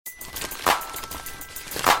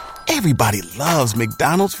Everybody loves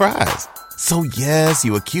McDonald's fries. So yes,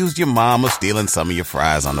 you accused your mom of stealing some of your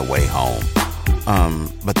fries on the way home.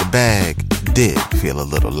 But the bag did feel a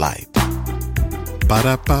little light.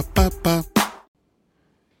 Ba-da-ba-ba-ba.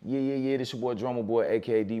 Yeah, this your boy Drumma Boy,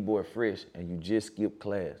 aka D-Boy Fresh, and you just skipped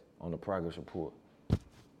class on the progress report.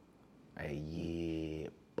 Hey, yeah.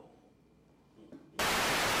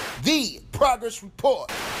 The Progress Report.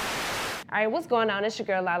 All right, what's going on? It's your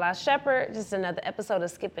girl Lala Shepherd. Just another episode of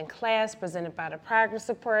Skipping Class presented by the Progress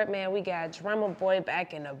Report. Man, we got Drumma Boy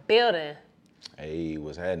back in the building. Hey,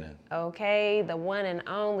 what's happening? Okay, the one and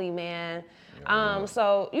only, man.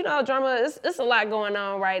 So, you know, Drumma, it's a lot going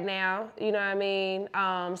on right now. You know what I mean?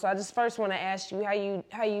 So I just first want to ask you,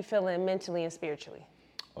 how you feeling mentally and spiritually?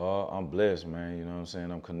 I'm blessed, man. You know what I'm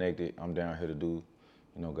saying? I'm connected. I'm down here to do,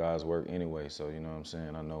 God's work anyway. So, you know what I'm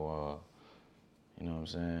saying? I know, you know what I'm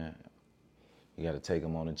saying? You got to take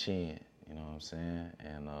them on the chin, you know what I'm saying?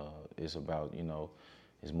 And it's about,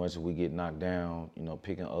 as much as we get knocked down,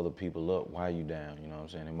 picking other people up while you down, you know what I'm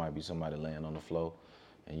saying? It might be somebody laying on the floor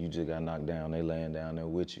and you just got knocked down, they laying down there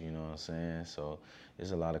with you, you know what I'm saying? So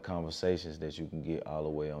it's a lot of conversations that you can get all the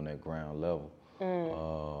way on that ground level.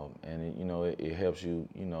 And it helps you,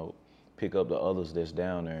 pick up the others that's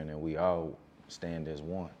down there, and then we all stand as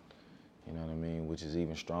one, you know what I mean? Which is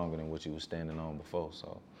even stronger than what you were standing on before,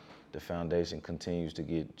 so. The foundation continues to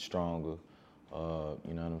get stronger, you know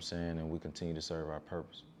what I'm saying, and we continue to serve our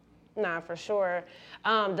purpose. Nah, for sure.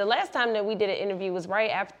 The last time that we did an interview was right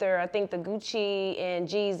after, I think, the Gucci and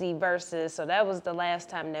Jeezy verses, so that was the last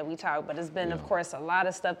time that we talked, but it's been, of course, a lot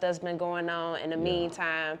of stuff that's been going on in the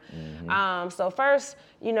meantime. So first,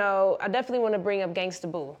 I definitely want to bring up Gangsta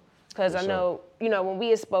Boo, because I know, when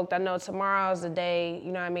we had spoke, I know tomorrow's the day,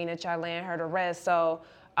 that y'all laying her to rest, so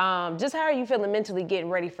just how are you feeling mentally getting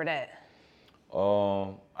ready for that?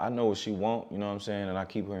 I know what she want, you know what I'm saying, and I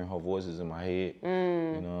keep hearing her voices in my head, you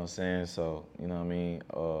know what I'm saying, so, you know what I mean,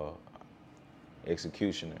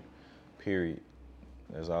 executioner, period.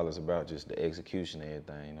 That's all it's about, just the execution of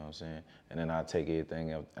everything, you know what I'm saying, and then I take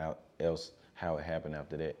everything else, how it happened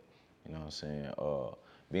after that, you know what I'm saying.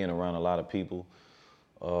 Being around a lot of people,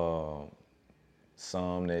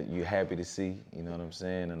 some that you're happy to see, you know what I'm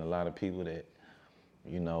saying, and a lot of people that,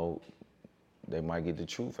 they might get the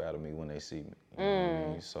truth out of me when they see me. You know what I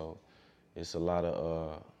mean? So it's a lot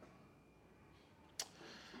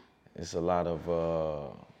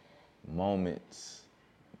of moments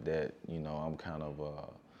that, I'm kind of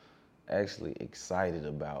actually excited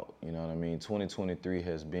about. You know what I mean? 2023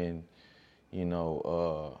 has been, kind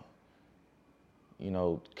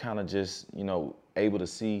of just, able to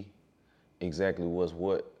see exactly what's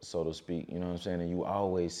what, so to speak, you know what I'm saying? And you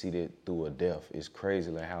always see that through a death. It's crazy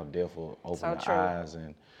like how death will open the eyes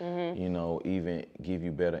and, even give you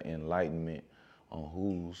better enlightenment on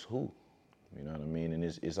who's who, you know what I mean? And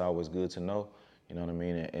it's always good to know, you know what I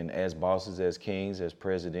mean? And as bosses, as kings, as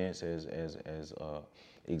presidents, as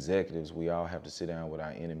executives, we all have to sit down with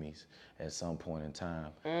our enemies at some point in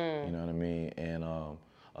time, you know what I mean? And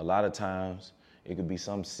a lot of times, it could be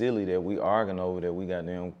something silly that we arguing over that we got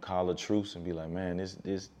them call a truce and be like, man, this,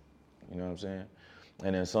 you know what I'm saying?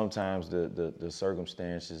 And then sometimes the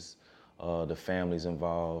circumstances, the families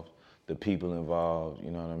involved, the people involved, you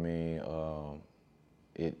know what I mean?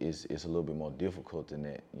 It's a little bit more difficult than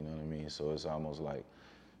that, you know what I mean? So it's almost like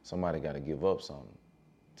somebody got to give up something,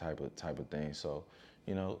 type of thing. So,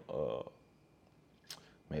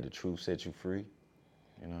 may the truth set you free,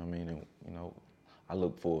 you know what I mean? And, I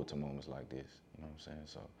look forward to moments like this, you know what I'm saying?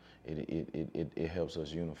 So it helps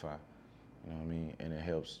us unify, you know what I mean? And it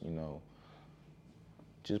helps,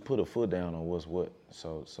 just put a foot down on what's what.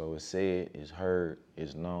 So it's said, it's heard,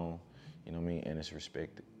 it's known, you know what I mean? And it's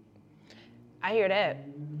respected. I hear that.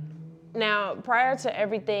 Now, prior to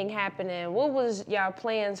everything happening, what was y'all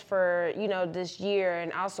plans for, this year?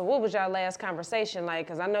 And also, what was y'all last conversation like?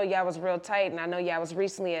 Because I know y'all was real tight, and I know y'all was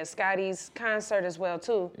recently at Scotty's concert as well,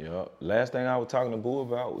 too. Yeah. Last thing I was talking to Boo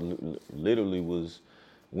about literally was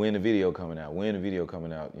when the video coming out.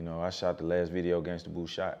 I shot the last video Gangsta Boo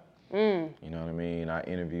shot. You know what I mean? I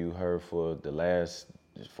interviewed her for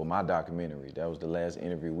my documentary. That was the last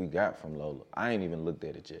interview we got from Lola. I ain't even looked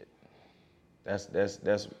at it yet. That's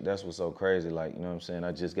what's so crazy, like, you know what I'm saying?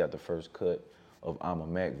 I just got the first cut of I'm a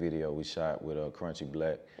Mac video we shot with Crunchy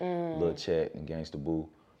Black, Lil Chat, and Gangsta Boo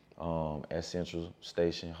at Central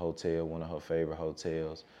Station Hotel, one of her favorite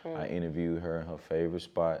hotels. I interviewed her in her favorite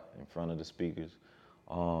spot in front of the speakers.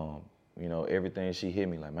 you know, everything she hit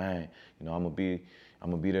me like, man, you know, I'm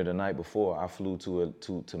gonna be there the night before. I flew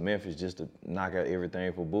to Memphis just to knock out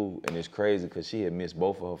everything for Boo, and it's crazy because she had missed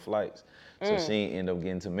both of her flights. So she ain't end up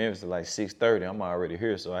getting to Memphis at like 6:30. I'm already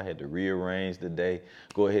here, so I had to rearrange the day,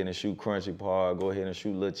 go ahead and shoot Crunchy part, go ahead and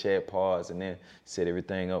shoot little chat parts, and then set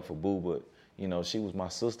everything up for Boo. But, you know, she was my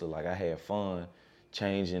sister. Like, I had fun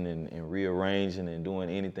changing and rearranging and doing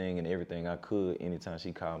anything and everything I could anytime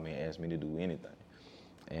she called me and asked me to do anything.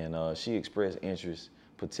 And she expressed interest,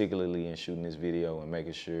 particularly in shooting this video and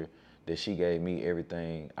making sure that she gave me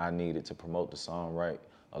everything I needed to promote the song right,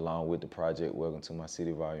 along with the project Welcome to My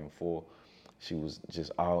City Volume 4. She was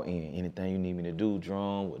just all in. Anything you need me to do,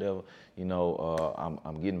 drum, whatever. You know,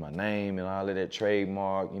 I'm getting my name and all of that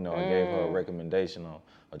trademark. You know, I gave her a recommendation on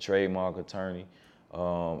a trademark attorney. I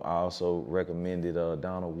also recommended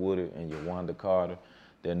Donald Woodard and Yawanda Carter,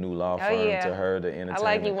 their new law firm, to her, the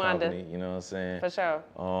entertainment company. You know what I'm saying? For sure.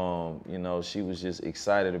 You know, she was just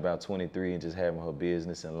excited about 23 and just having her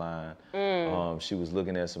business in line. She was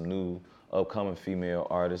looking at some new upcoming female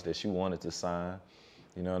artists that she wanted to sign.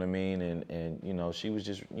 You know what I mean? And you know, she was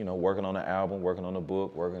just, you know, working on an album, working on a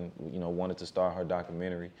book, you know, wanted to start her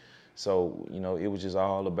documentary. So, you know, it was just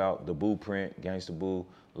all about the Boo print, Gangsta Boo,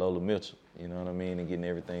 Lola Mitchell, you know what I mean? And getting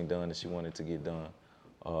everything done that she wanted to get done.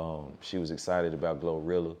 She was excited about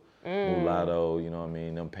Glorilla, Mulatto, you know what I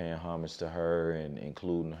mean? Them paying homage to her and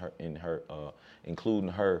including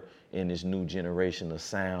her in this new generation of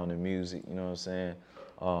sound and music, you know what I'm saying?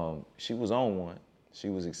 She was on one. She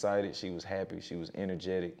was excited, she was happy, she was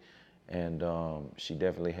energetic, and she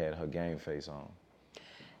definitely had her game face on.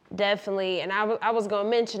 Definitely, and I was gonna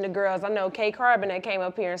mention the girls. I know Kay Carbon that came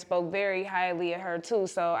up here and spoke very highly of her too.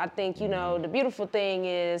 So I think, you know, the beautiful thing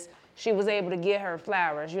is she was able to get her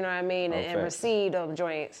flowers, you know what I mean, and receive those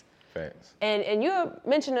joints. Facts. And you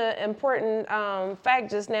mentioned an important fact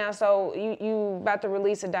just now. So you about to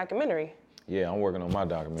release a documentary. Yeah, I'm working on my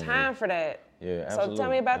documentary. Time for that. Yeah, absolutely. So tell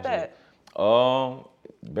me about that.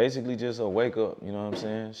 Basically just a wake up, you know what I'm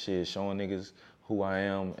saying? Shit, showing niggas who I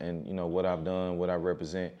am and, you know, what I've done, what I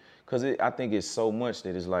represent. Cause I think it's so much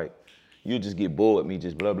that it's like, you just get bored me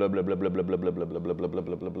just blah, blah, blah, blah, blah, blah, blah, blah, blah, blah, blah, blah, blah,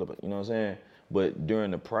 blah, blah, blah, blah, you know what I'm saying? But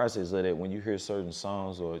during the process of that, when you hear certain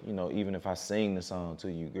songs or, you know, even if I sing the song to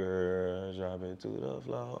you, girl, drop it to the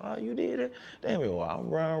floor. Oh, you did it? Damn it, well, I'm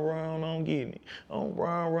round, I'm getting it. I'm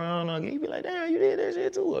round, I'm getting it. You be like, damn, you did that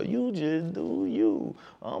shit too. Or you just do you.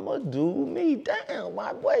 I'ma do me. Damn,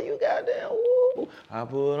 my boy, you goddamn woo. I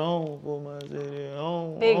put on for my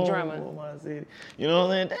city, Big drummer. For my city. You know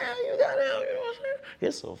what I'm saying? Damn, you goddamn, you know what I'm saying?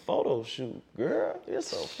 It's a photo shoot, girl.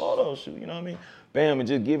 It's a photo shoot, you know what I mean? Bam, and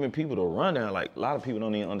just giving people the rundown. Like, a lot of people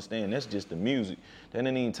don't even understand that's just the music. They ain't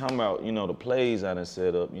even talking about, you know, the plays I done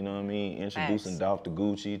set up, you know what I mean? Introducing Dolph to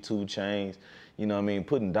Gucci, 2 Chainz, you know what I mean?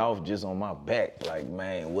 Putting Dolph just on my back. Like,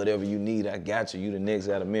 man, whatever you need, I got you. You the next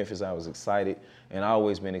out of Memphis. I was excited, and I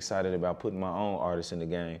always been excited about putting my own artists in the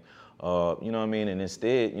game. You know what I mean? And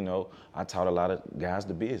instead, you know, I taught a lot of guys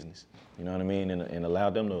the business. You know what I mean? And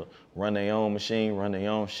allowed them to run their own machine, run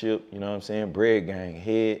their own ship, you know what I'm saying? Bread Gang,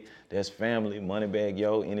 Head, that's family, Moneybag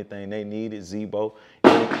Yo, anything they needed, Zebo,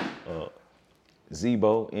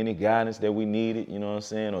 any guidance that we needed, you know what I'm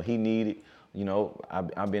saying, or he needed, you know,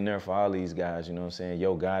 I've been there for all these guys, you know what I'm saying?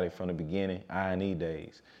 Yo got it from the beginning, I&E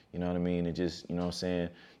days, you know what I mean? And just, you know what I'm saying,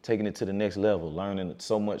 taking it to the next level, learning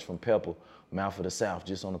so much from Pepper, Mouth of the South,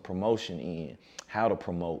 just on the promotion end, how to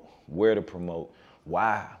promote, where to promote,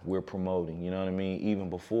 why we're promoting, you know what I mean? Even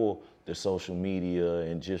before the social media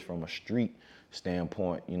and just from a street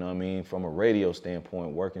standpoint, you know what I mean? From a radio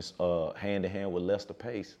standpoint, working hand to hand with Lester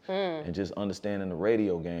Pace and just understanding the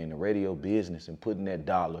radio game, the radio business, and putting that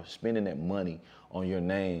dollar, spending that money on your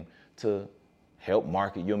name to help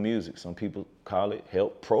market your music. Some people call it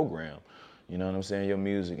help program, you know what I'm saying, your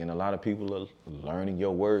music. And a lot of people are learning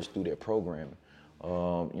your words through that programming. You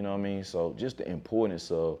know what I mean? So just the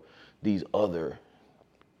importance of these other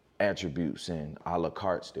attributes and a la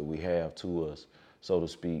cartes that we have to us, so to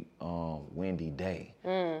speak. Wendy Day,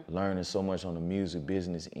 learning so much on the music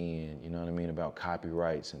business end, you know what I mean, about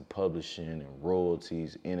copyrights and publishing and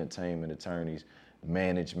royalties, entertainment attorneys,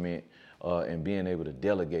 management, and being able to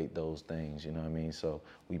delegate those things, you know what I mean? So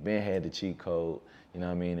we've been had the cheat code, you know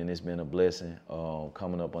what I mean, and it's been a blessing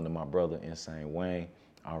coming up under my brother, Insane Wayne,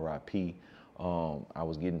 R.I.P. I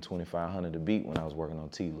was getting $2,500 a beat when I was working on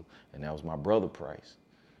Tila, and that was my brother price.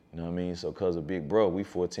 You know what I mean? So cause of Big Bro, we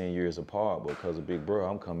 14 years apart, but cause of Big Bro,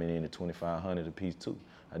 I'm coming in at $2,500 a piece too.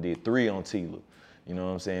 I did 3 on Tila. You know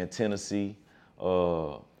what I'm saying? Tennessee,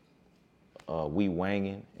 We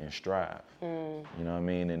Wangin' and Strive. You know what I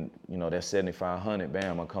mean? And, you know, that 7,500,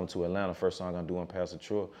 bam, I come to Atlanta, first song I'm doing Pastor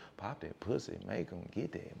Troy, pop that pussy, make them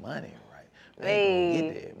get that money right. Make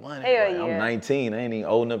them get that money right. Yeah. I'm 19, I ain't even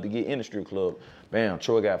old enough to get in the strip club. Bam,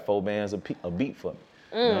 Troy got 4 bands a beat for me.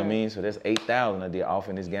 You know what I mean? So that's 8,000 I did off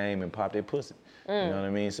in this game and pop that pussy. You know what I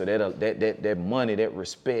mean? So that money, that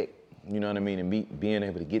respect, you know what I mean, and me being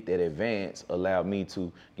able to get that advance allowed me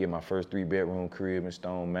to get my first 3-bedroom crib in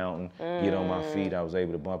Stone Mountain, get on my feet. I was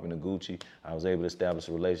able to bump into Gucci. I was able to establish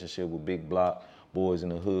a relationship with Big Block, Boys in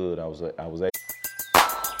the Hood. I was able.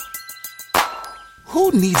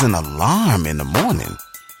 Who needs an alarm in the morning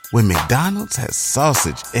when McDonald's has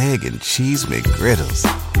sausage, egg, and cheese McGriddles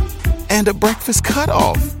and a breakfast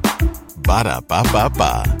cutoff?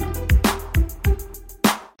 Ba-da-ba-ba-ba.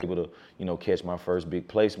 Able to, you know, catch my first big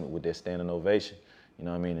placement with that standing ovation, you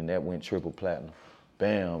know what I mean? And that went triple platinum.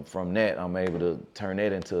 Bam, from that, I'm able to turn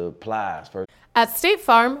that into plies. At State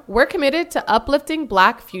Farm, we're committed to uplifting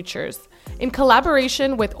Black futures. In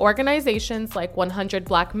collaboration with organizations like 100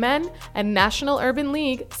 Black Men and National Urban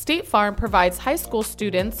League, State Farm provides high school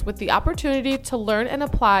students with the opportunity to learn and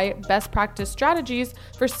apply best practice strategies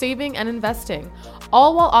for saving and investing,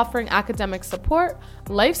 all while offering academic support,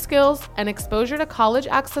 life skills, and exposure to college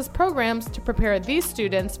access programs to prepare these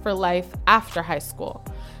students for life after high school.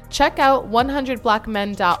 Check out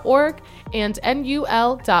 100blackmen.org and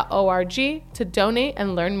nul.org to donate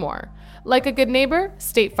and learn more. Like a good neighbor,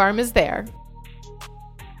 State Farm is there.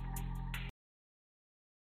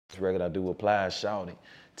 This record I do with Plies, Shawty,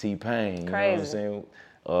 T-Pain, you know what I'm Crazy. saying?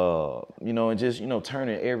 You know, and just, you know,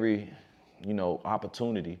 turning every, you know,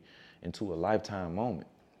 opportunity into a lifetime moment.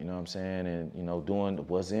 You know what I'm saying? And, you know, doing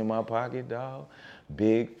what's in my pocket, dog.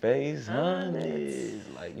 Big face, hundreds.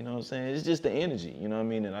 Like, you know what I'm saying? It's just the energy, you know what I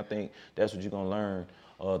mean? And I think that's what you're going to learn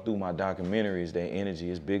through my documentaries. That energy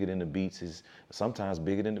is bigger than the beats, is sometimes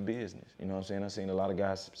bigger than the business. You know what I'm saying? I've seen a lot of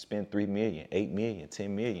guys spend $3 million, $8 million, $10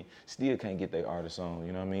 million, still can't get their artist on,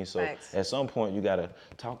 you know what I mean? So Thanks. At some point, you got to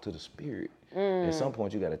talk to the spirit. At some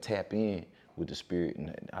point, you got to tap in with the spirit.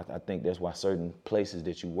 And I think that's why certain places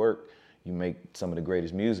that you work, you make some of the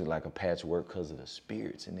greatest music like a Patchwork because of the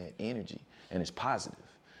spirits and that energy, and it's positive.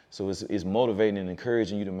 So it's motivating and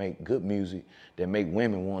encouraging you to make good music that make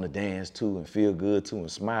women want to dance too and feel good too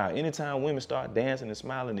and smile. Anytime women start dancing and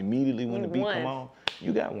smiling immediately when the beat come on,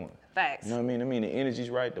 you got one. Facts. You know what I mean? The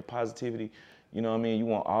energy's right, the positivity, you know what I mean? You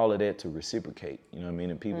want all of that to reciprocate, you know what I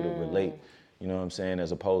mean? And people to relate. You know what I'm saying?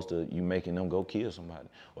 As opposed to you making them go kill somebody,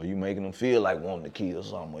 or you making them feel like wanting to kill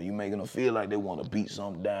something, or you making them feel like they want to beat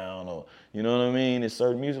something down, or you know what I mean? It's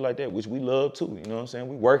certain music like that, which we love too. You know what I'm saying?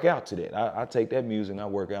 We work out to that. I take that music and I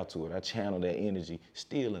work out to it. I channel that energy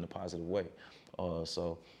still in a positive way.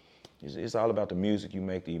 So it's all about the music you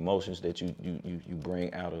make, the emotions that you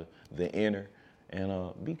bring out of the inner.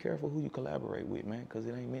 And be careful who you collaborate with, man, because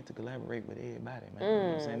it ain't meant to collaborate with everybody, man. You know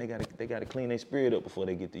what I'm saying? They gotta clean their spirit up before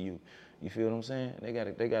they get to you. You feel what I'm saying? They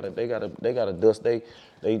gotta dust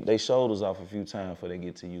they shoulders off a few times before they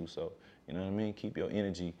get to you. So, you know what I mean? Keep your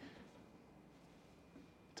energy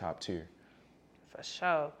top tier. For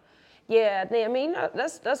sure. Yeah, I mean, you know,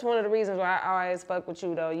 that's one of the reasons why I always fuck with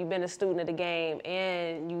you, though. You've been a student of the game,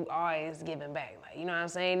 and you always giving back. Like, you know what I'm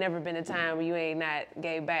saying? Never been a time where you ain't not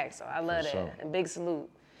gave back, so I love that. sure. And big salute.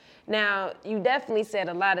 Now, you definitely said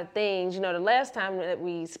a lot of things. You know, the last time that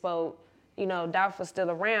we spoke, you know, Dolph was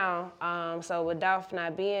still around. So with Dolph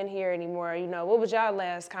not being here anymore, you know, what was y'all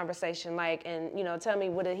last conversation like? And, you know, tell me,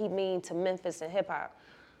 what did he mean to Memphis and hip hop?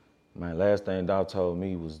 My last thing Dolph told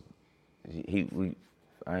me was,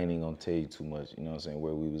 I ain't even gonna tell you too much, you know what I'm saying,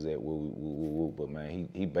 where we was at, but man,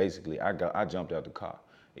 he basically, I jumped out the car.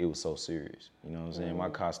 It was so serious, you know what I'm saying? My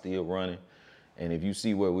car still running, and if you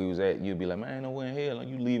see where we was at, you'd be like, man, ain't nowhere in hell,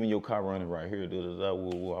 you leaving your car running right here, I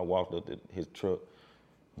walked up to his truck,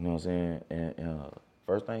 you know what I'm saying, and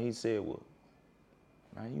first thing he said was,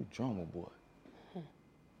 man, you Drumma Boy.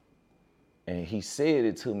 And he said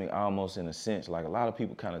it to me almost in a sense, like a lot of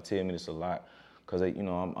people kind of tell me this a lot, because, you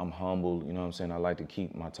know, I'm humble, you know what I'm saying? I like to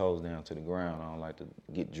keep my toes down to the ground. I don't like to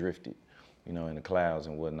get drifted, you know, in the clouds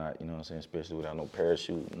and whatnot, you know what I'm saying? Especially without no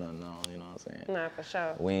parachute, nothing on, you know what I'm saying? Nah, for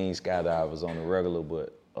sure. We ain't skydivers on the regular,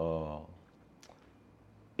 but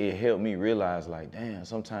it helped me realize, like, damn,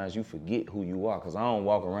 sometimes you forget who you are, because I don't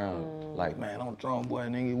walk around like, man, I'm Drumma Boy,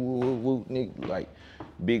 nigga, woo, woo, woo, nigga, like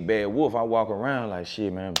Big Bad Wolf. I walk around like,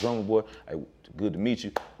 shit, man, I'm Drumma Boy. Hey, good to meet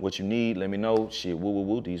you. What you need, let me know. Shit, woo, woo,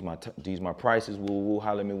 woo. These my prices. Woo, woo, woo.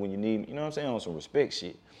 Holler at me when you need me. You know what I'm saying? On some respect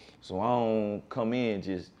shit. So I don't come in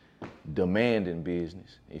just demanding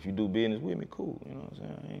business. If you do business with me, cool. You know what I'm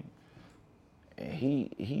saying?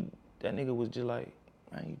 And that nigga was just like,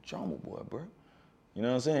 man, you Drumma Boy, bro. You know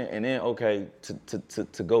what I'm saying? And then, okay,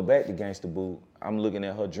 to go back to Gangsta Boo, I'm looking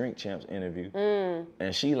at her Drink Champs interview,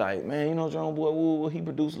 and she like, man, you know Drumma Boy, woo, he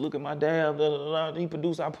produced Look at My Dab, da da da. He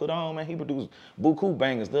produced I Put On, man. He produced Buku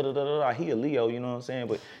Bangers, da da da da. He a Leo, you know what I'm saying?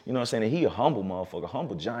 But you know what I'm saying? And he a humble motherfucker,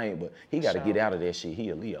 humble giant, but he got to get out of that shit. He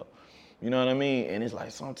a Leo, you know what I mean? And it's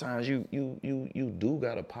like sometimes you do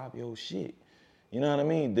gotta pop your shit, you know what I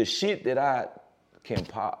mean? The shit that I can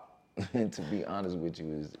pop. To be honest with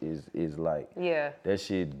you, is like that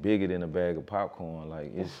shit bigger than a bag of popcorn.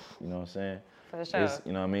 Like it's, you know what I'm saying? For sure. It's,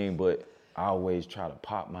 you know what I mean? But I always try to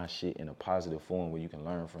pop my shit in a positive form where you can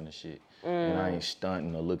learn from the shit. And I ain't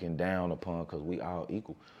stunting or looking down upon, because we all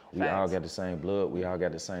equal. We all got the same blood. We all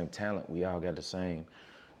got the same talent. We all got the same,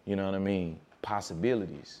 you know what I mean,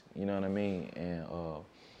 possibilities. You know what I mean? And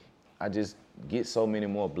I just get so many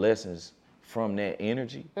more blessings from that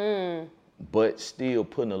energy. But still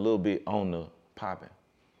putting a little bit on the popping.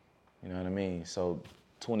 You know what I mean? So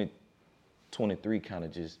 2023 kind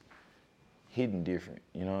of just hitting different.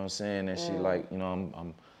 You know what I'm saying? That shit like, you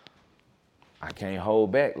know, I can't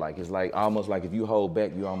hold back. Like it's like almost like if you hold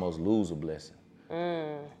back, you almost lose a blessing. You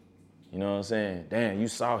know what I'm saying? Damn, you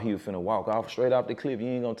saw he was finna walk off straight off the cliff. You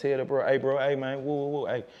ain't gonna tell the bro, hey man, woo,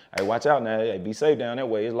 hey, watch out now. Hey, be safe down that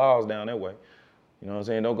way. It's laws down that way. You know what I'm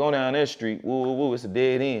saying? Don't go down that street. Woo, it's a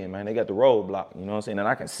dead end, man. They got the road blocked. You know what I'm saying? And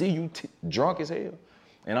I can see you drunk as hell.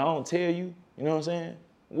 And I don't tell you, you know what I'm saying?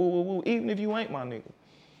 Woo, even if you ain't my nigga.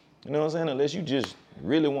 You know what I'm saying? Unless you just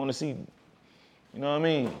really want to see, you know what I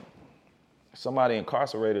mean? Somebody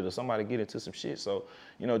incarcerated or somebody get into some shit. So,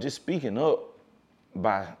 you know, just speaking up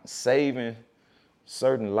by saving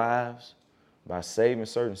certain lives, by saving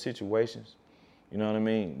certain situations, you know what I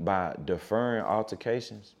mean? By deferring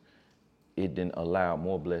altercations, it then allowed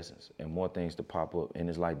more blessings and more things to pop up. And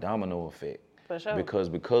it's like domino effect. For sure.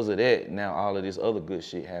 Because of that, now all of this other good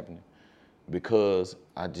shit happening. Because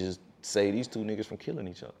I just saved these two niggas from killing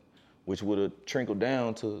each other, which would have trickled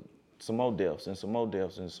down to some more deaths and some more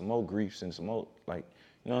deaths and some more griefs and some more, like,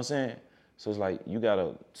 you know what I'm saying? So it's like, you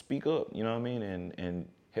gotta speak up, you know what I mean? And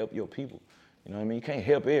help your people. You know what I mean? You can't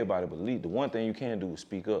help everybody, but the one thing you can do is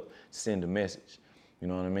speak up, send a message. You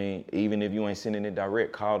know what I mean? Even if you ain't sending it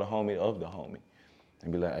direct, call the homie of the homie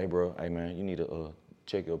and be like, hey bro, hey man, you need to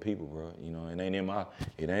check your people, bro. You know, it ain't in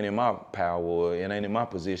my power, or it ain't in my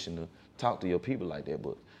position to talk to your people like that,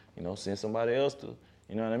 but you know, send somebody else to,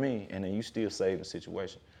 you know what I mean? And then you still save the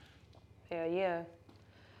situation. Hell yeah.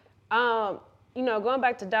 You know, going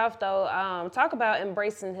back to Dolph though, talk about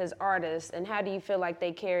embracing his artists, and how do you feel like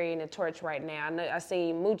they carrying the torch right now? I know I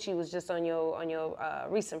seen Moochie was just on your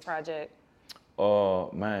recent project.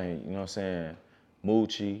 Man, you know what I'm saying?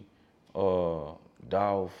 Moochie,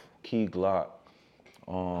 Dolph, Key Glock,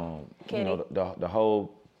 you know, the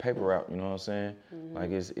whole paper route, you know what I'm saying?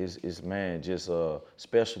 Like it's man, just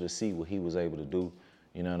special to see what he was able to do,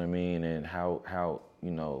 you know what I mean? And how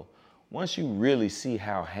you know, once you really see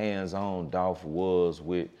how hands-on Dolph was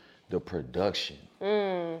with the production,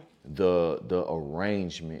 the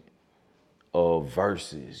arrangement of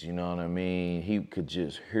verses, you know what I mean? He could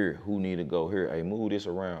just hear who need to go here. Hey, move this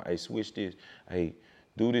around. Hey, switch this. Hey,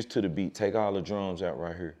 do this to the beat. Take all the drums out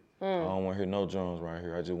right here. I don't want to hear no drums right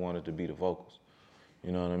here. I just want it to be the vocals.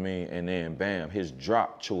 You know what I mean? And then bam, his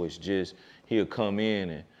drop choice, just he'll come in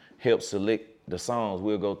and help select the songs.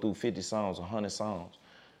 We'll go through 50 songs, 100 songs.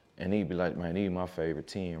 And he'd be like, man, these my favorite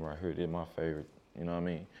 10 right here. They're my favorite, you know what I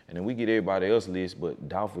mean? And then we get everybody else's list, but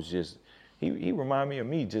Dolph was just, he remind me of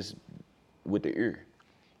me just with the ear.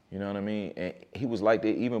 You know what I mean? And he was like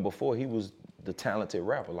that even before he was the talented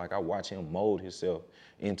rapper. Like I watch him mold himself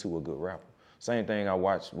into a good rapper. Same thing I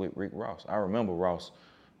watched with Rick Ross. I remember Ross.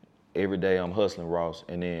 Every day I'm hustling Ross,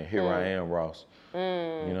 and then here I am Ross. You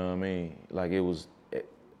know what I mean? Like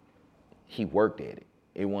he worked at it.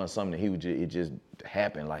 It wasn't something that it just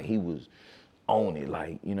happened. Like he was on it,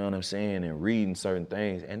 like, you know what I'm saying? And reading certain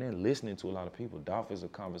things and then listening to a lot of people. Dolph is a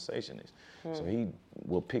conversationist. So he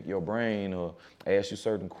will pick your brain or ask you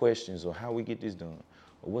certain questions, or how we get this done,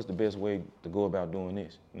 or what's the best way to go about doing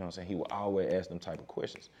this. You know what I'm saying? He will always ask them type of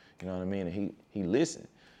questions. You know what I mean? And he listened,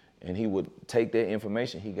 and he would take that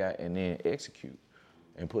information he got and then execute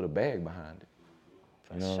and put a bag behind it.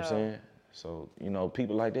 You know what I'm saying? So, you know,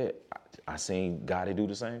 people like that, I seen Gotti do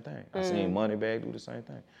the same thing. I seen Moneybagg do the same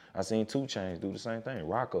thing. I seen 2 Chainz do the same thing.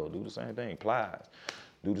 Rocco do the same thing. Plies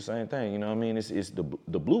do the same thing. You know what I mean? It's the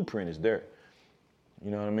blueprint is there. You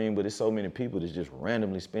know what I mean? But it's so many people that's just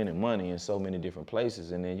randomly spending money in so many different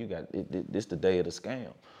places, and then you got this the day of the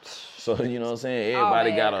scam. So you know what I'm saying?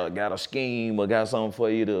 Everybody got a scheme or got something for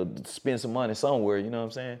you to spend some money somewhere. You know what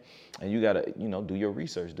I'm saying? And you gotta do your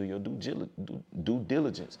research, do your due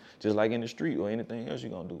diligence, just like in the street or anything else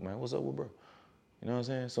you're gonna do. Man, what's up with bro? You know what I'm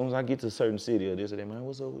saying? As soon as I get to a certain city or this or that, man,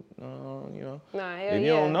 what's up with, if you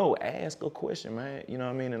don't know, ask a question, man. You know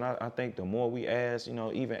what I mean? And I think the more we ask,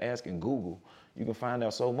 even asking Google, you can find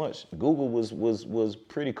out so much. Google was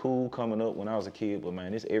pretty cool coming up when I was a kid, but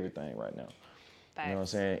man, it's everything right now. Thanks. You know what I'm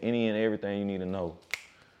saying? Any and everything you need to know,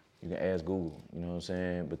 you can ask Google. You know what I'm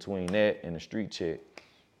saying? Between that and the street check,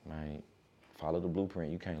 man, follow the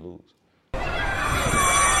blueprint. You can't lose.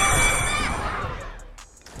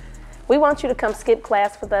 We want you to come skip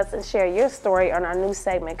class with us and share your story on our new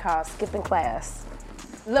segment called Skipping Class.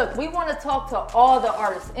 Look, we want to talk to all the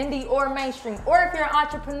artists, indie or mainstream, or if you're an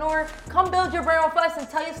entrepreneur, come build your brand with us and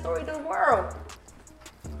tell your story to the world.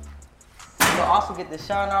 You'll also get the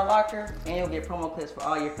shot in our locker, and you'll get promo clips for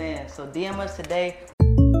all your fans. So DM us today.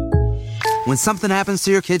 When something happens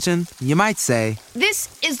to your kitchen, you might say, "This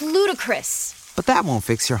is ludicrous." But that won't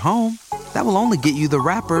fix your home. That will only get you the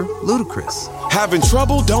rapper, Ludacris. Having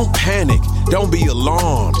trouble? Don't panic. Don't be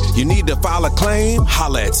alarmed. You need to file a claim?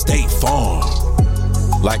 Holla at State Farm.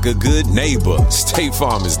 Like a good neighbor, State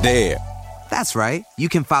Farm is there. That's right. You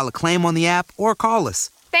can file a claim on the app or call us.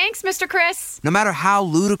 Thanks, Mr. Chris. No matter how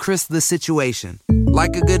ludicrous the situation,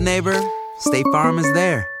 like a good neighbor, State Farm is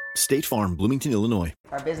there. State Farm, Bloomington, Illinois.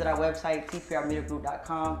 Or visit our website,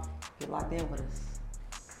 tprmediagroup.com. Get locked in with us.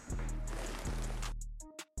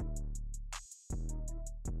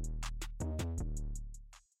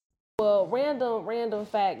 Well, random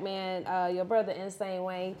fact, man. Your brother Insane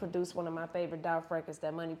Wayne produced one of my favorite Dolph records,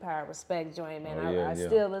 that Money, Power, Respect joint, man. I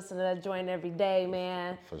still listen to that joint every day,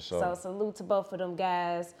 man. For sure. So salute to both of them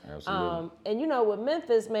guys. Absolutely. And with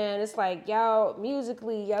Memphis, man, it's like y'all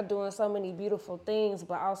musically, y'all doing so many beautiful things,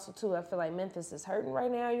 but also too, I feel like Memphis is hurting right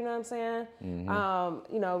now. You know what I'm saying?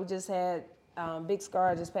 Mm-hmm. We just had Big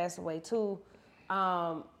Scar just passed away too.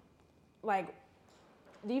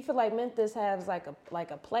 Do you feel like Memphis has like a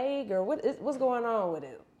plague, or what's going on with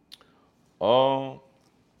it?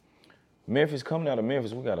 Memphis, coming out of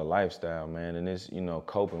Memphis, we got a lifestyle, man, and it's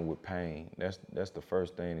coping with pain. That's the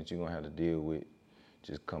first thing that you're gonna have to deal with,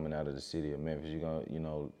 just coming out of the city of Memphis. You're gonna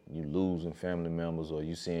you losing family members, or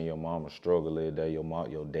you seeing your mama struggle every day,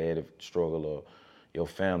 your dad struggle, or your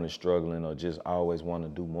family struggling, or just always want to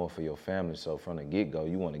do more for your family. So from the get-go,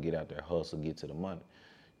 you want to get out there, hustle, get to the money.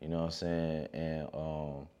 You know what I'm saying? And,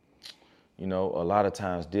 a lot of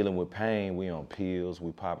times dealing with pain, we on pills,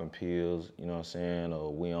 we popping pills, you know what I'm saying?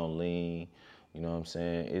 Or we on lean, you know what I'm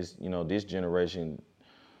saying? It's, this generation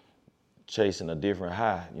chasing a different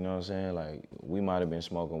high, you know what I'm saying? Like, we might have been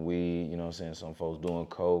smoking weed, you know what I'm saying? Some folks doing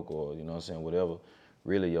coke, or, you know what I'm saying, whatever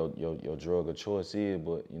really your drug of choice is.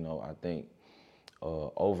 But, I think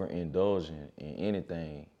overindulging in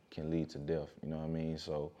anything can lead to death, you know what I mean?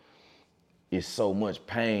 So, it's so much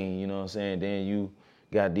pain, you know what I'm saying? Then you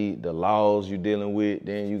got the laws you dealing with,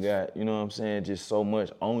 then you got, you know what I'm saying, just so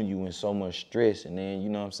much on you and so much stress. And then, you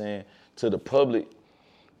know what I'm saying, to the public,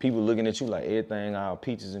 people looking at you like everything all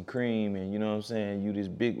peaches and cream, and you know what I'm saying, you this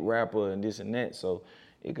big rapper and this and that. So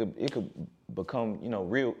it could become,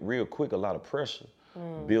 real quick, a lot of pressure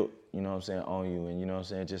built, you know what I'm saying, on you. And you know what I'm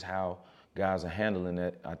saying, just how guys are handling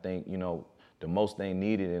that. I think, the most thing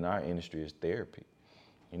needed in our industry is therapy.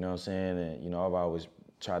 You know what I'm saying? And, I've always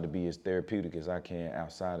tried to be as therapeutic as I can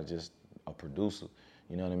outside of just a producer.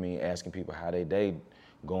 You know what I mean? Asking people how they day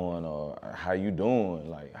going, or how you doing?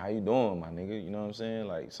 Like, how you doing, my nigga? You know what I'm saying?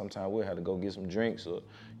 Like, sometimes we'll have to go get some drinks, or,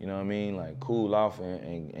 you know what I mean? Like, cool off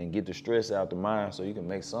and get the stress out the mind, so you can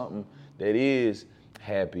make something that is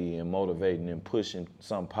happy and motivating and pushing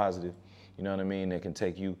something positive. You know what I mean? That can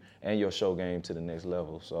take you and your show game to the next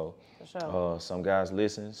level. So some guys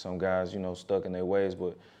listen, some guys, stuck in their ways,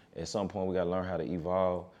 but at some point we gotta learn how to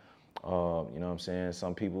evolve. You know what I'm saying?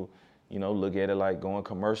 Some people, look at it like going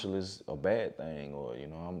commercial is a bad thing, or,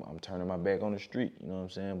 I'm turning my back on the street, you know what I'm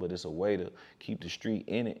saying? But it's a way to keep the street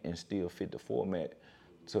in it and still fit the format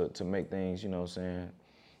to make things, you know what I'm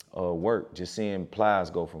saying, work. Just seeing Plies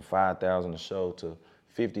go from 5,000 a show to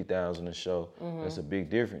 50,000 a show, that's a big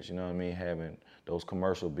difference, you know what I mean, having those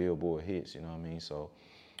commercial billboard hits, you know what I mean? So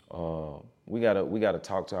we gotta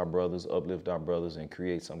talk to our brothers, uplift our brothers, and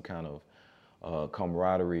create some kind of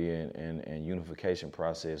camaraderie and unification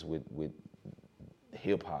process with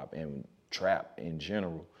hip hop and trap in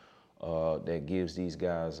general, that gives these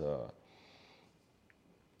guys a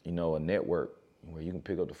network where you can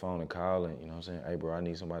pick up the phone and call, and, you know what I'm saying, hey bro, I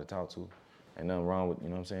need somebody to talk to. Ain't nothing wrong with, you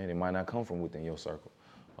know what I'm saying? It might not come from within your circle.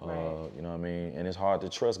 Right. You know what I mean? And it's hard to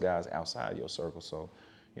trust guys outside your circle. So,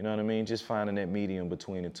 you know what I mean? Just finding that medium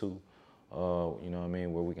between the two, you know what I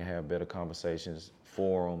mean? Where we can have better conversations,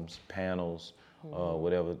 forums, panels,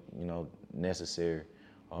 whatever, you know, necessary.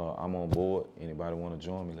 I'm on board. Anybody want to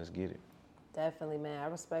join me? Let's get it. Definitely, man. I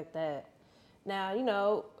respect that. Now, you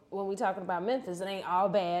know, when we talking about Memphis, it ain't all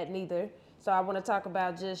bad neither. So I want to talk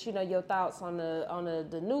about just, you know, your thoughts on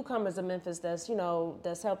the newcomers of Memphis that's, you know,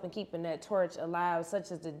 that's helping keeping that torch alive,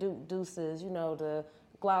 such as the Duke Deuces, you know, the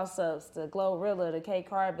Gloss Ups, the Glorilla, the K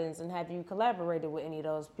Carbons, and have you collaborated with any of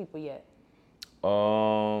those people yet?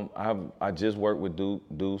 I just worked with Duke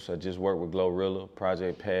Deuce. I just worked with Glorilla,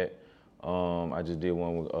 Project Pat. I just did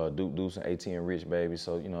one with Duke Deuce and ATN Rich Baby.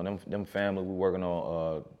 So, you know, them family, we working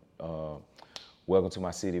on Welcome to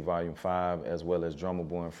My City Volume 5, as well as Drumma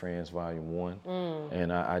Boy and Friends Volume 1.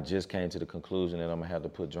 And I just came to the conclusion that I'm gonna have to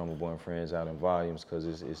put Drumma Boy and Friends out in volumes because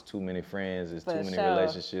it's too many friends, it's too many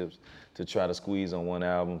relationships to try to squeeze on one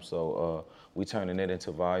album. So we turning it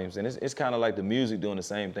into volumes. And it's kind of like the music doing the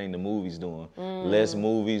same thing the movies doing. Less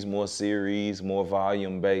movies, more series, more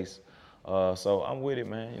volume based. So I'm with it,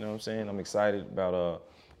 man. You know what I'm saying? I'm excited about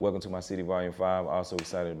Welcome to My City Volume 5. Also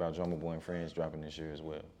excited about Drumma Boy and Friends dropping this year as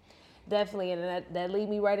well. Definitely, and that lead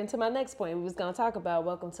me right into my next point. We was gonna talk about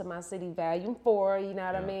Welcome to My City Volume 4, you know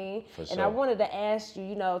what I mean? For sure. And I wanted to ask you,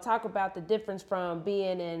 you know, talk about the difference from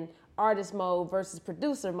being in artist mode versus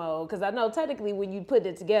producer mode, because I know technically when you put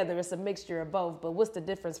it together, it's a mixture of both, but what's the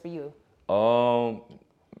difference for you?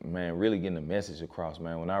 Man, really getting the message across,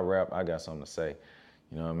 man. When I rap, I got something to say.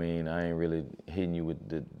 You know what I mean? I ain't really hitting you with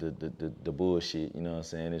the bullshit, you know what I'm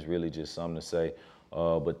saying? It's really just something to say.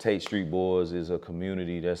 But Tate Street Boys is a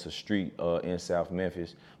community that's a street in South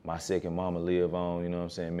Memphis. My second mama live on, you know what I'm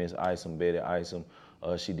saying? Miss Isom, Betty Isom.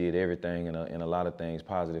 She did everything and a lot of things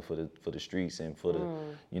positive for the streets and for the,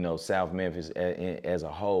 you know, South Memphis as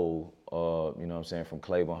a whole. You know what I'm saying? From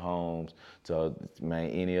Claiborne Homes to, man,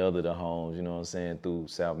 any other of the homes, you know what I'm saying, through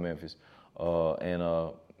South Memphis.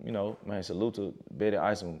 You know, man, salute to Betty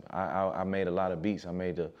Isom. I made a lot of beats. I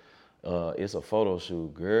made the It's a Photo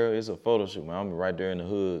Shoot. Girl, it's a photo shoot, man. I'm right there in the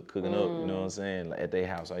hood cooking up, you know what I'm saying? Like at their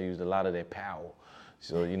house, I used a lot of that power.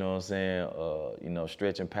 So, you know what I'm saying? You know,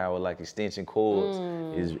 stretching power like extension cords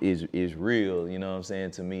is real, you know what I'm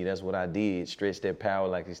saying? To me, that's what I did. Stretch that power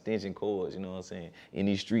like extension cords, you know what I'm saying? In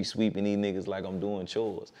these streets, sweeping these niggas like I'm doing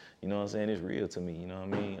chores. You know what I'm saying? It's real to me, you know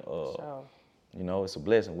what I mean? You know, it's a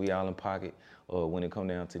blessing. We all in pocket when it come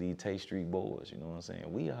down to these Tate Street Boys, you know what I'm saying?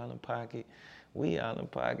 We all in pocket. We all in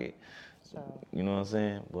pocket. You know what I'm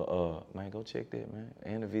saying? But man, go check that, man.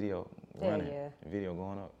 And the video running. The video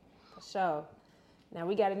going up. For sure. Now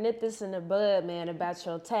we gotta nip this in the bud, man, about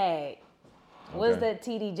your tag. What's that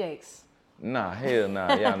TD Jakes? Nah, hell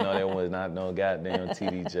nah. Y'all know that was not no goddamn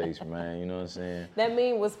TD Jakes, man. You know what I'm saying? That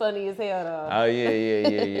meme was funny as hell, though. Oh,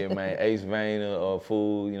 yeah, man. Ace Vayner,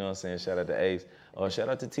 Fool, you know what I'm saying? Shout out to Ace. Shout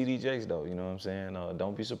out to TD Jakes, though, you know what I'm saying?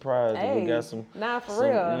 Don't be surprised if we got some... Nah, for real.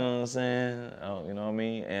 You know what I'm saying? You know what I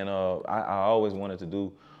mean? And I always wanted to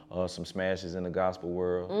do some smashes in the gospel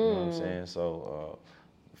world, you know what I'm saying? So,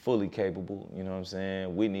 fully capable, you know what I'm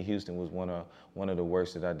saying? Whitney Houston was one of the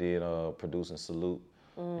works that I did producing Salute.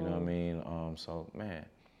 You know what I mean? So man,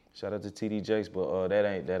 shout out to TD Jakes, but that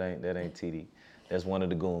ain't TD. That's one of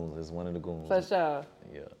the goons. That's one of the goons. For sure.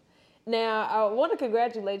 Yeah. Now I want to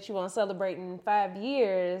congratulate you on celebrating 5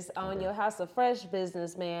 years on your House of Fresh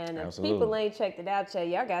business, man. If people ain't checked it out yet,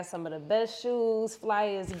 y'all got some of the best shoes,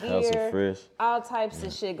 flyers, gear, House of Fresh. all types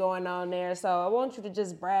of shit going on there. So I want you to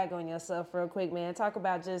just brag on yourself real quick, man. Talk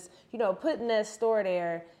about just, you know, putting that store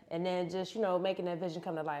there and then just, you know, making that vision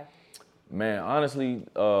come to life. Man, honestly,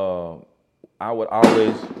 I would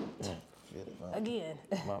always... Again.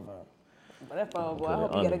 My bad. But that phone, boy, I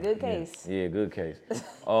hope you got a good case. Yeah, good case.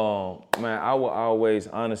 Man, I would always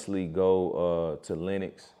honestly go to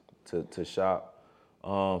Lenox to shop.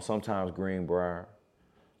 Sometimes Greenbrier.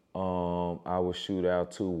 I would shoot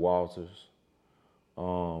out to Walters.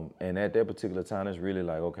 And at that particular time, it's really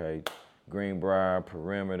like, okay, Greenbrier,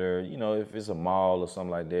 Perimeter, you know, if it's a mall or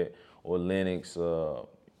something like that, or Lenox,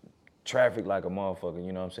 traffic like a motherfucker,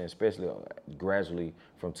 you know what I'm saying? Especially gradually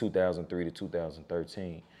from 2003 to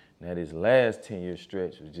 2013. Now this last 10-year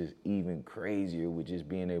stretch was just even crazier with just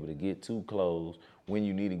being able to get to clothes when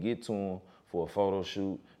you need to get to them for a photo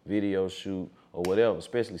shoot, video shoot, or whatever,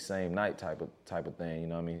 especially same night type of thing, you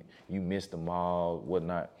know what I mean? You miss the mall,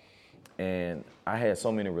 whatnot. And I had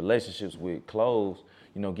so many relationships with clothes,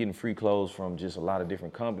 you know, getting free clothes from just a lot of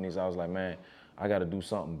different companies. I was like, man, I gotta do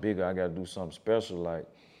something bigger, I gotta do something special, like,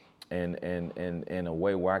 and a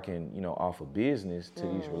way where I can, you know, offer business to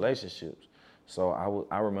these relationships. So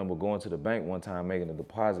I remember going to the bank one time, making a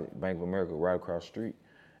deposit, Bank of America right across the street.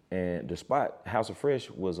 And the spot, House of Fresh,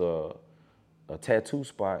 was a tattoo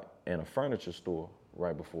spot and a furniture store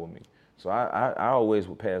right before me. So I always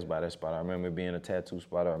would pass by that spot. I remember it being a tattoo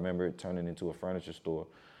spot. I remember it turning into a furniture store.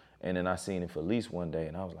 And then I seen it for lease one day,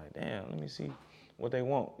 and I was like, damn, let me see what they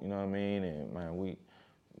want, you know what I mean? And man, we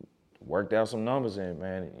worked out some numbers, and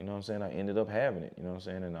man, you know what I'm saying? I ended up having it, you know what I'm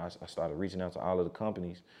saying? And I started reaching out to all of the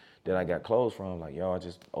companies that I got clothes from, like, yo, I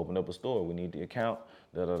just opened up a store. We need the account,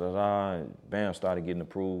 da-da-da-da, and bam, started getting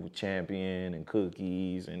approved with Champion and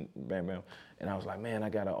cookies and bam, bam. And I was like, man, I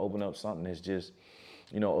gotta open up something that's just,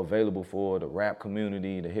 you know, available for the rap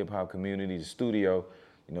community, the hip hop community, the studio.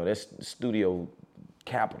 You know, that's the studio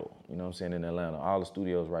capital, you know what I'm saying, in Atlanta. All the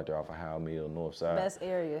studios right there off of Howell Mill, North Side. Best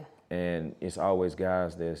area. And it's always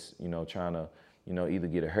guys that's, you know, trying to, you know, either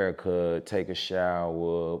get a haircut, take a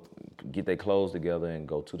shower, get their clothes together and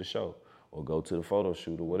go to the show or go to the photo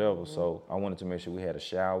shoot or whatever. So I wanted to make sure we had a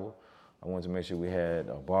shower. I wanted to make sure we had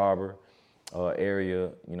a barber area,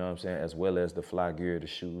 you know what I'm saying, as well as the fly gear, the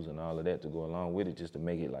shoes and all of that to go along with it, just to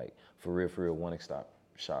make it like for real,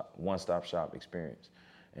 one-stop shop experience.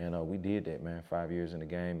 And we did that, man. 5 years in the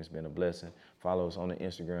game. It's been a blessing. Follow us on the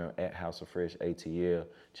Instagram at House of Fresh ATL.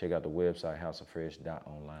 Check out the website,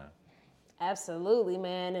 houseoffresh.online. Absolutely,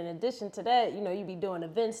 man. In addition to that, you know, you be doing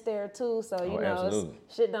events there too, so you know,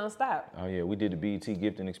 shit don't stop. Oh yeah, we did the BET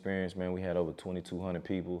gifting experience, man. We had over 2,200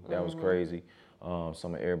 people. That was crazy.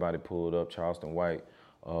 Some of everybody pulled up. Charleston White,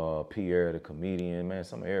 Pierre, the comedian, man.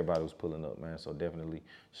 Some of everybody was pulling up, man. So definitely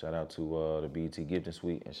shout out to the BET gifting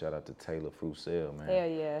suite and shout out to Taylor Fruit Sale, man. Hell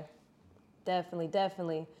yeah,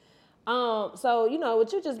 definitely. So, you know,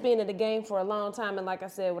 with you just being in the game for a long time, and like I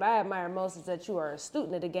said, what I admire most is that you are a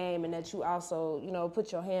student of the game and that you also, you know,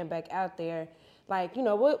 put your hand back out there. Like, you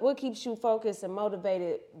know, what keeps you focused and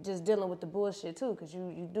motivated just dealing with the bullshit too? Because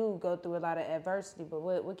you do go through a lot of adversity, but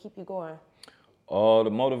what keep you going? The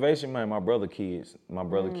motivation, man, my brother kids,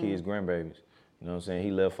 grandbabies. You know what I'm saying?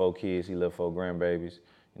 He left 4 kids, he left 4 grandbabies.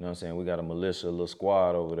 You know what I'm saying? We got a militia, a little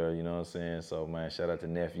squad over there, you know what I'm saying? So, man, shout out to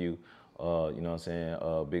nephew. You know what I'm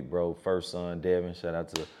saying, big bro, first son, Devin. Shout out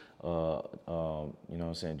to, you know what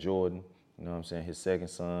I'm saying, Jordan. You know what I'm saying, his second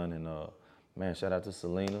son. And, man, shout out to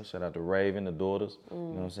Selena. Shout out to Raven, the daughters. You know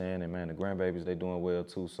what I'm saying? And, man, the grandbabies, they doing well,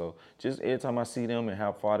 too. So just every time I see them and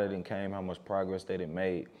how far they done came, how much progress they done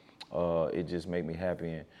made, it just make me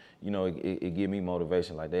happy. And, you know, it give me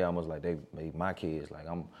motivation. Like, they almost like they made my kids. Like,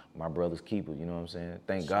 I'm my brother's keeper, you know what I'm saying?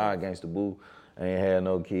 Thank God, Gangsta Boo. I ain't had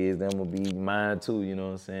no kids, them will be mine too, you know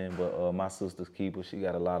what I'm saying? But my sister's keeper, she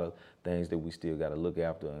got a lot of things that we still got to look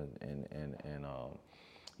after and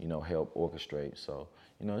you know, help orchestrate. So,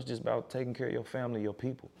 you know, it's just about taking care of your family, your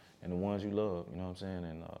people, and the ones you love, you know what I'm saying?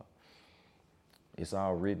 And it's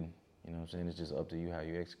all written, you know what I'm saying? It's just up to you how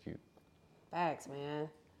you execute. Facts, man.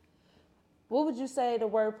 What would you say the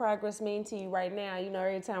word progress mean to you right now? You know,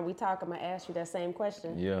 every time we talk, I'm going to ask you that same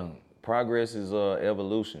question. Yeah, progress is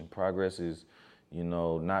evolution. Progress is, you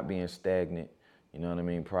know, not being stagnant. You know what I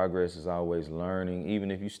mean? Progress is always learning,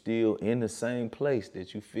 even if you're still in the same place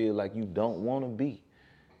that you feel like you don't want to be.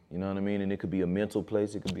 You know what I mean? And it could be a mental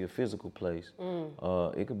place, it could be a physical place.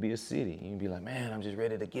 It could be a city. You can be like, man, I'm just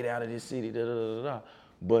ready to get out of this city, da-da-da-da-da.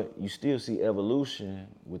 But you still see evolution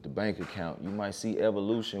with the bank account. You might see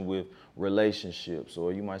evolution with relationships,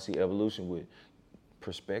 or you might see evolution with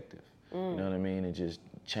perspective. You know what I mean? And just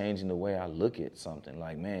changing the way I look at something.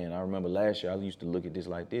 Like, man, I remember last year I used to look at this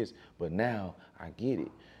like this, but now I get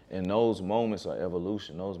it. And those moments are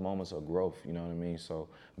evolution. Those moments are growth, you know what I mean? So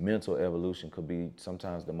mental evolution could be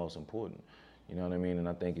sometimes the most important, you know what I mean? And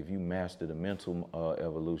I think if you master the mental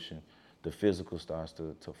evolution, the physical starts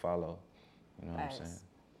to follow, you know what I'm saying?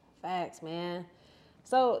 Facts, man.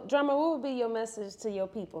 So, Drumma, what would be your message to your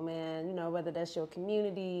people, man? You know, whether that's your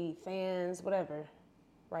community, fans, whatever,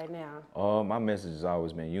 right now? My message has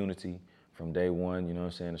always been unity from day one, you know what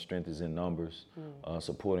I'm saying? The strength is in numbers,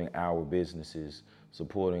 supporting our businesses,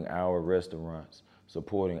 supporting our restaurants,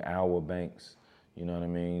 supporting our banks, you know what I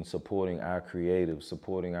mean? Supporting our creatives,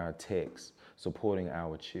 supporting our techs, supporting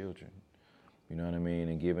our children, you know what I mean?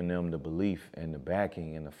 And giving them the belief and the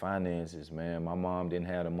backing and the finances, man. My mom didn't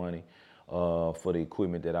have the money for the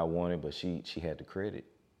equipment that I wanted, but she had the credit.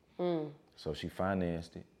 So she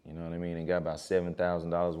financed it, you know what I mean? And got about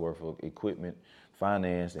 $7,000 worth of equipment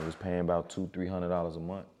financed and was paying about $200-300 a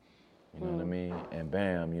month. You know what I mean? And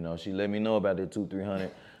bam, you know, she let me know about that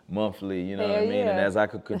 $200-300 monthly, you know what I mean? Yeah. And as I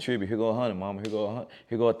could contribute, here go 100, mama, here go 100,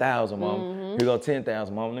 here go 1,000, mama, here go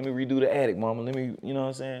 10,000, mama, let me redo the attic, mama, let me, you know what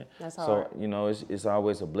I'm saying? That's hard. So, you know, it's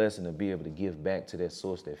always a blessing to be able to give back to that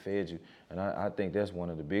source that fed you. And I think that's one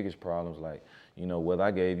of the biggest problems, like, you know, whether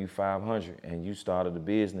I gave you 500 and you started a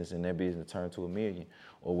business and that business turned to $1 million,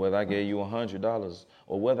 or whether I gave you $100,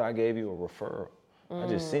 or whether I gave you a referral. I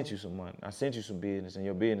just sent you some money. I sent you some business, and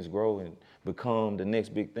your business grow and become the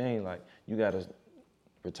next big thing. Like, you gotta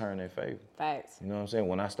return that favor. Facts. You know what I'm saying?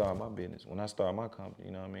 When I start my business, when I start my company,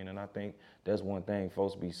 you know what I mean? And I think that's one thing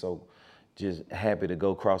folks be so just happy to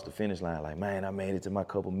go across the finish line. Like, man, I made it to my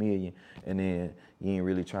couple million, and then you ain't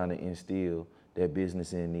really trying to instill that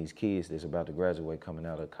business in these kids that's about to graduate coming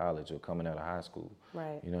out of college or coming out of high school.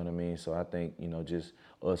 Right. You know what I mean? So I think, you know, just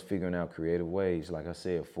us figuring out creative ways, like I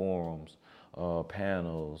said, forums,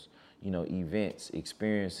 panels, you know, events,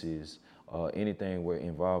 experiences, anything where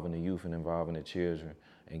involving the youth and involving the children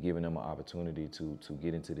and giving them an opportunity to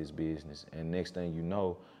get into this business. And next thing you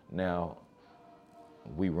know, now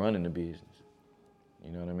we running the business.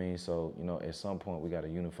 You know what I mean? So, you know, at some point we got to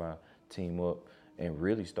unify, team up, and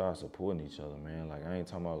really start supporting each other, man. Like, I ain't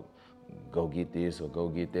talking about go get this or go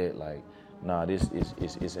get that. Like, nah, this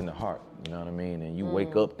is in the heart, you know what I mean? And you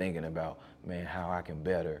wake up thinking about, man, how I can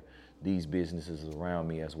better these businesses around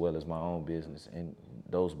me as well as my own business. And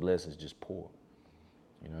those blessings just pour,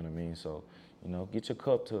 you know what I mean? So, you know, get your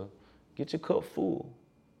cup full,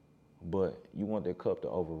 but you want that cup to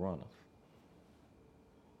overrun us.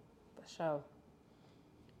 For sure.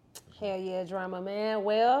 Hell yeah, Drumma, man.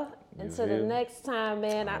 Well, until the next time,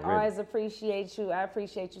 man, I always appreciate you. I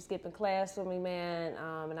appreciate you skipping class with me, man.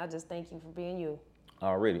 And I just thank you for being you.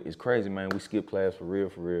 Already. It's crazy, man. We skipped class for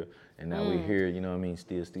real. And now we here, you know what I mean,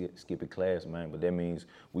 still skipping class, man. But that means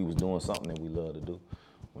we was doing something that we love to do.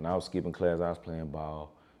 When I was skipping class, I was playing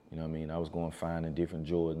ball. You know what I mean? I was going finding different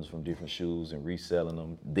Jordans from different shoes and reselling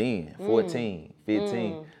them. Then, 14,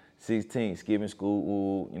 15, 16, skipping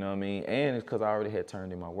school, you know what I mean? And it's because I already had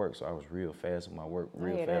turned in my work, so I was real fast with my work,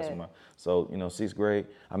 so, you know, sixth period,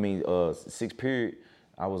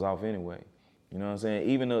 I was off anyway. You know what I'm saying?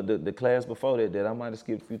 Even though the class before that I might have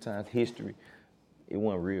skipped a few times, history, it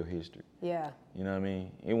wasn't real history. Yeah. You know what I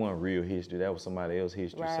mean? It wasn't real history. That was somebody else's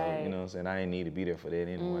history. Right. So, you know what I'm saying? I didn't need to be there for that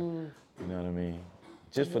anyway. You know what I mean?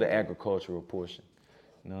 Just for the agricultural portion.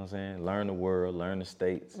 You know what I'm saying? Learn the world, learn the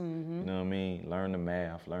states. You know what I mean? Learn the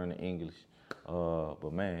math, learn the English.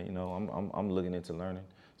 But man, you know, I'm looking into learning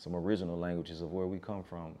some original languages of where we come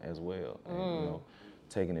from as well. And, you know,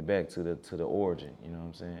 taking it back to the origin, you know what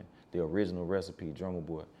I'm saying? The original recipe, Drumma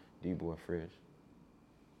Boy, D-Boy Fresh.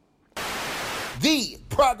 The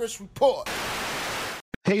Progress Report.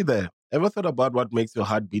 Hey there, ever thought about what makes your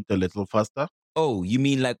heart beat a little faster? Oh, you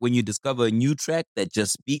mean like when you discover a new track that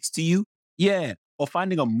just speaks to you? Yeah, or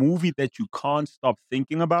finding a movie that you can't stop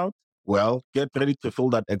thinking about? Well, get ready to feel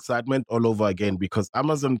that excitement all over again because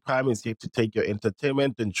Amazon Prime is here to take your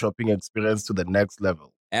entertainment and shopping experience to the next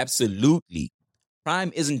level. Absolutely.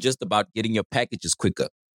 Prime isn't just about getting your packages quicker.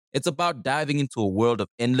 It's about diving into a world of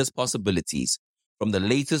endless possibilities, from the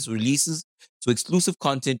latest releases to exclusive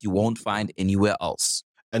content you won't find anywhere else.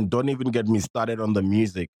 And don't even get me started on the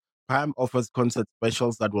music. Prime offers concert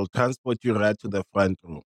specials that will transport you right to the front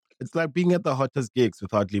row. It's like being at the hottest gigs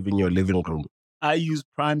without leaving your living room. I use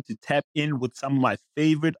Prime to tap in with some of my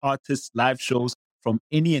favorite artists' live shows from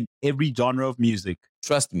any and every genre of music.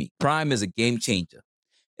 Trust me, Prime is a game changer.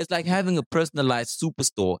 It's like having a personalized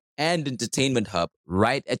superstore and entertainment hub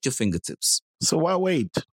right at your fingertips. So why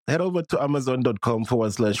wait? Head over to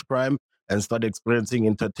amazon.com/Prime and start experiencing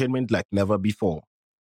entertainment like never before.